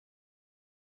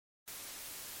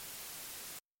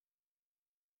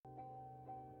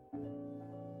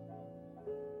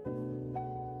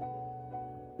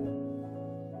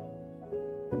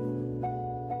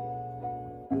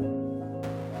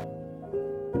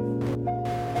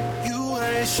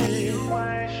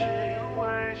Said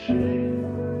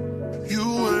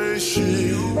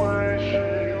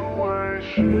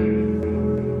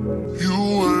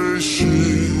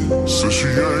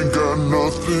she ain't got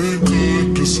nothing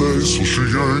good to say, so she ain't gon'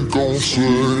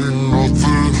 say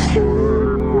nothing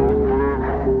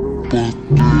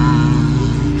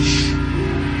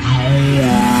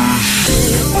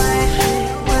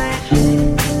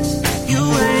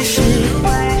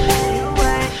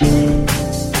but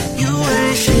this. You ain't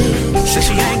shit. Said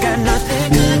she ain't got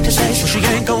nothing good to say, so she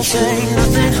ain't gon' say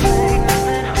nothing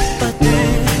but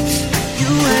this.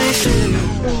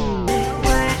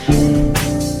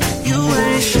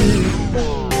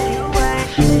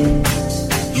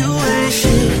 You ain't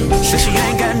shit. Said she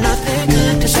ain't got nothing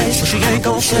good to say, so she ain't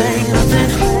gon' say nothing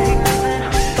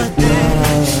but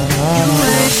this. You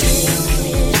ain't shit.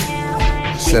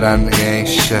 Said that nigga ain't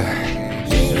shit.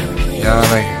 Yeah,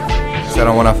 nigga. Said I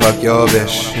wanna fuck your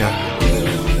bitch, yeah.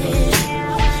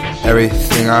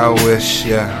 Everything I wish,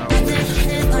 yeah.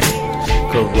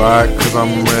 Could ride cause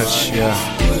I'm rich, yeah.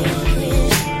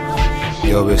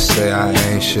 Yo bitch say I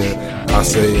ain't shit, I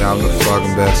say I'm the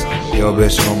fucking best. Yo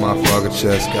bitch on my fucking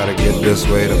chest, gotta get this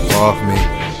weight up off me.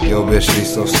 Yo bitch she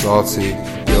so salty,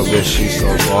 yo bitch she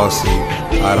so bossy.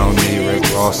 I don't need Rick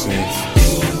Rossing,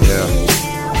 yeah.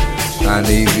 I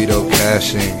need Vito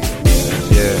cashing,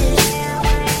 yeah.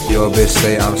 Yo bitch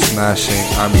say I'm smashing,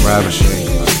 I'm ravishing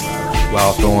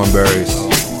while throwing berries.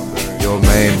 Yo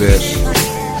main bitch,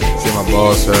 see my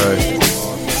balls hurt, I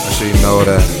sure you know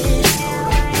that.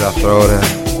 I throw that.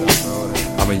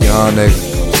 I'm a young nigga.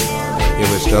 You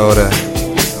bitch know that.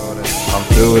 I'm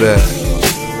through that.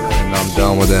 And I'm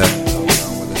done with that.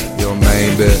 Your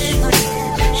main bitch.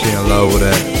 She in love with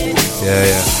that. Yeah,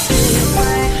 yeah.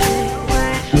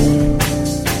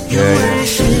 Yeah, yeah.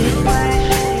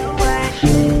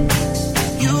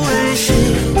 You ain't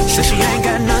shit. Said she ain't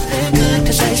got nothing good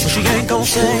to say, so she ain't gon'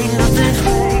 say nothing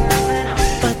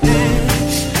but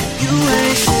this. You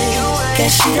ain't shit.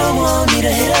 Guess she don't want me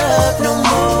to hit her up no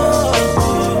more.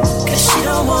 Guess she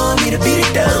don't want me to beat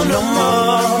it down no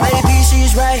more. Maybe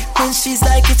she's right when she's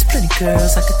like, it's plenty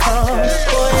girls I could call.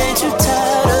 Boy, ain't you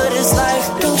tired of this life?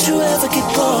 Don't you ever get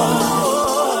bored?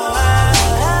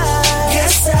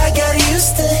 Guess I got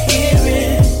used to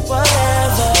hearing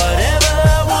whatever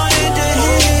I wanted to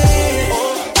hear.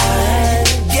 I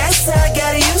guess I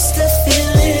got used to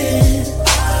feeling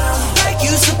like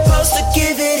you supposed to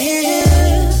give it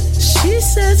here. She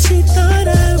said she thought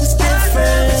I was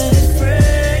different,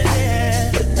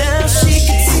 but now she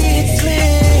can see it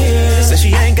clear. Said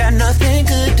she ain't got nothing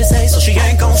good to say, so she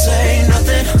ain't gon' say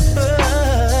nothing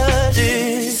but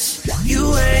this.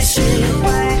 You ain't shit.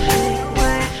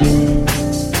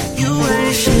 You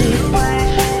ain't shit.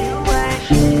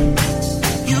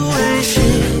 You ain't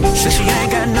shit. Said she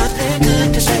ain't got nothing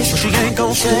good to say, so she ain't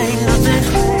gon' say nothing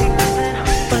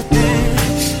but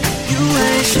this. You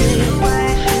ain't shit.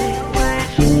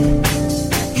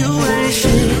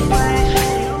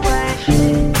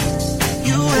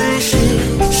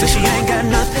 Said she ain't got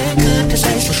nothing good to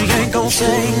say, so she ain't gon'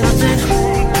 say nothing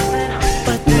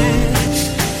but this.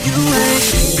 You ain't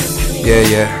shit. Yeah,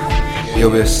 yeah. Yo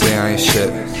bitch say I ain't shit.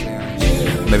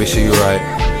 Maybe she right.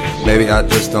 Maybe I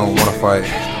just don't wanna fight.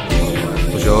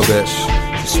 With your bitch,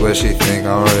 she swear she think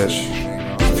I'm rich,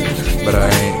 but I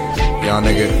ain't. Y'all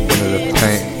nigga been to the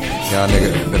paint. Y'all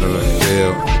nigga been to the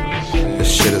field. This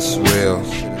shit is real.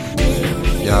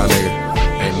 Y'all nigga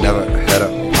ain't never had a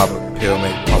pop a pill,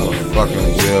 make pop a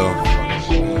fucking wheel.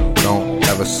 Don't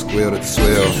ever squeal the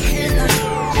twill.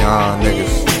 Y'all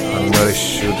niggas, I know they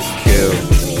shoot to kill.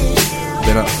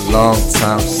 Been a long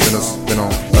time since it's been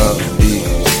on upbeat.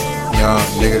 Young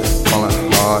nigga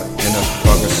falling hard in the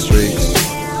fucking streets.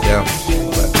 Yeah,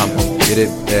 but I'm gon' get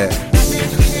it back.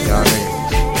 Young nigga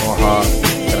going hard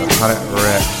at 100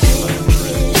 racks.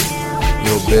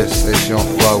 Yo bitch say she don't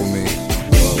fuck with me,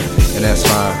 and that's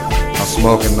fine. I'm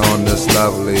smoking on this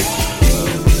lovely.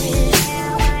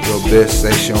 Yo bitch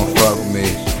say she don't fuck with me,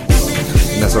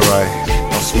 and that's alright.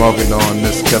 I'm smoking on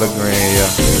this killer green,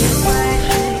 yeah.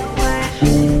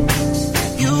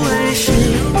 You ain't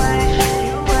shit.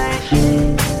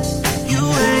 You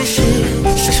ain't shit.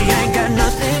 Said she ain't got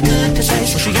nothing good to say,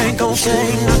 so she ain't gon'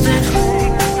 say nothing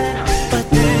but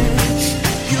this.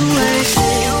 You ain't shit.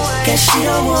 Guess she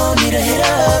don't want me to hit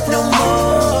her up no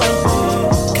more.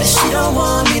 Guess she don't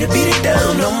want me to beat it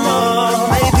down no more.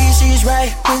 Maybe she's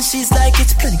right when she's like,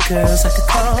 it's plenty girls I could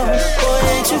call. Boy,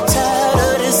 ain't you tired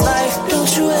of this life? Don't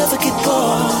you ever get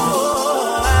bored?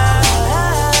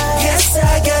 Guess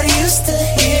I got used to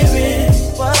hearing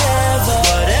whatever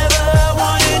I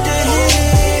wanted to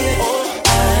hear.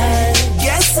 I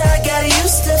guess I got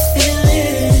used to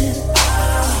feeling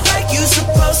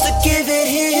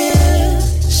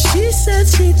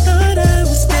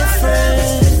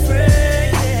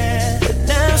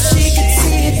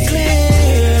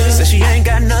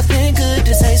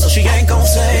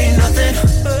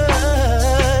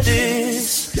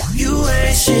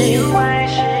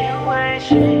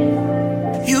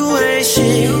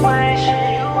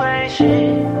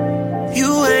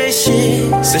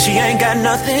got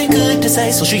nothing good to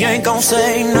say, so she ain't gon'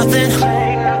 say nothing.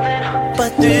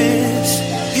 But this,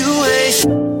 you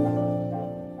ain't